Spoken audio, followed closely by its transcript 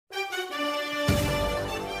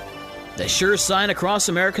The sure sign across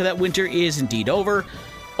America that winter is indeed over,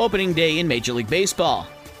 opening day in Major League Baseball.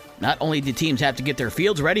 Not only did teams have to get their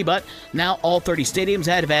fields ready, but now all 30 stadiums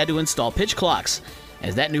have had to install pitch clocks,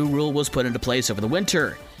 as that new rule was put into place over the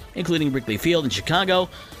winter, including Wrigley Field in Chicago,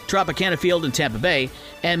 Tropicana Field in Tampa Bay,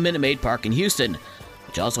 and Minute Maid Park in Houston,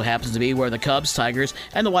 which also happens to be where the Cubs, Tigers,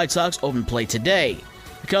 and the White Sox open play today.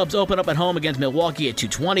 The Cubs open up at home against Milwaukee at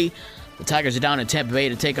 2:20. The Tigers are down in Tampa Bay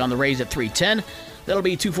to take on the Rays at 3:10. That'll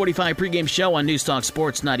be 2:45 pregame show on Newstalk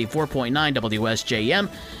Sports 94.9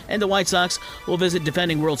 WSJM, and the White Sox will visit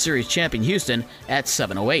defending World Series champion Houston at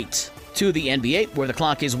 7:08. To the NBA, where the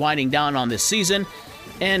clock is winding down on this season,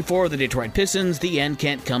 and for the Detroit Pistons, the end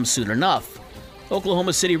can't come soon enough.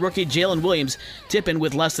 Oklahoma City rookie Jalen Williams, tipping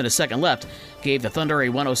with less than a second left, gave the Thunder a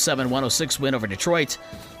 107-106 win over Detroit.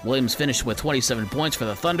 Williams finished with 27 points for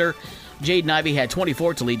the Thunder. Jaden Ivey had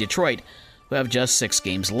 24 to lead Detroit, who have just 6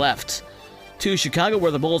 games left. To Chicago,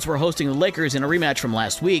 where the Bulls were hosting the Lakers in a rematch from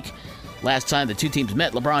last week. Last time the two teams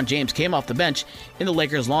met, LeBron James came off the bench in the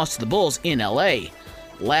Lakers' loss to the Bulls in L.A.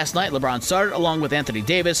 Last night, LeBron started along with Anthony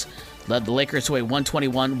Davis, led the Lakers to a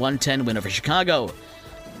 121-110 win over Chicago.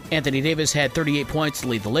 Anthony Davis had 38 points to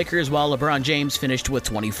lead the Lakers, while LeBron James finished with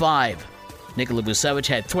 25. Nikola Vucevic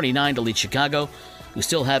had 29 to lead Chicago, who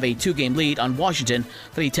still have a 2-game lead on Washington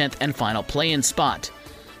for the 10th and final play-in spot.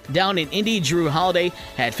 Down in Indy, Jrue Holiday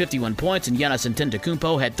had 51 points and Giannis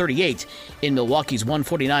Antetokounmpo had 38 in Milwaukee's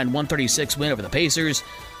 149-136 win over the Pacers.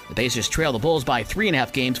 The Pacers trail the Bulls by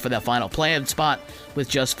 3.5 games for that final play-in spot with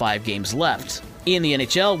just 5 games left. In the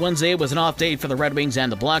NHL, Wednesday was an off day for the Red Wings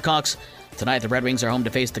and the Blackhawks. Tonight, the Red Wings are home to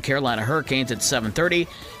face the Carolina Hurricanes at 7:30,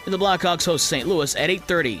 and the Blackhawks host St. Louis at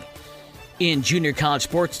 8:30. In junior college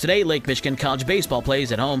sports today, Lake Michigan College Baseball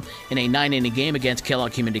plays at home in a 9-inning game against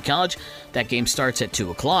Kellogg Community College. That game starts at 2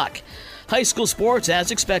 o'clock. High school sports, as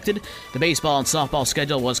expected, the baseball and softball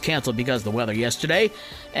schedule was canceled because of the weather yesterday,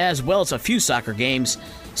 as well as a few soccer games.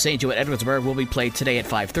 St. Joe at Edwardsburg will be played today at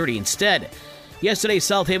 5:30 instead. Yesterday,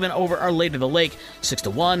 South Haven over Our Lady of the Lake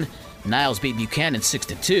 6-1. Niles beat Buchanan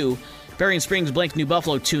 6-2. Berrien Springs blanked New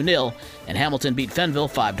Buffalo 2-0, and Hamilton beat Fenville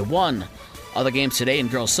 5-1. Other games today in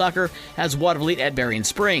girls soccer has Watervliet at Berrien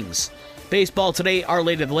Springs. Baseball today, Our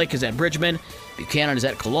Lady of the Lake is at Bridgman, Buchanan is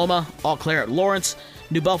at Coloma, Eau Claire at Lawrence,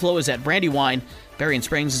 New Buffalo is at Brandywine, Berrien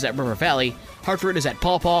Springs is at River Valley, Hartford is at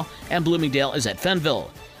Paw Paw, and Bloomingdale is at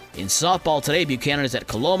Fenville. In softball today, Buchanan is at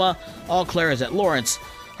Coloma, Eau Claire is at Lawrence,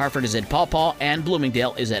 Hartford is at Paw Paw, and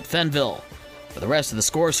Bloomingdale is at Fenville. For the rest of the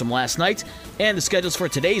scores from last night and the schedules for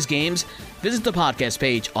today's games, visit the podcast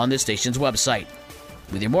page on this station's website.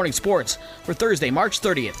 With your morning sports for Thursday, March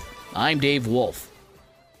 30th, I'm Dave Wolf.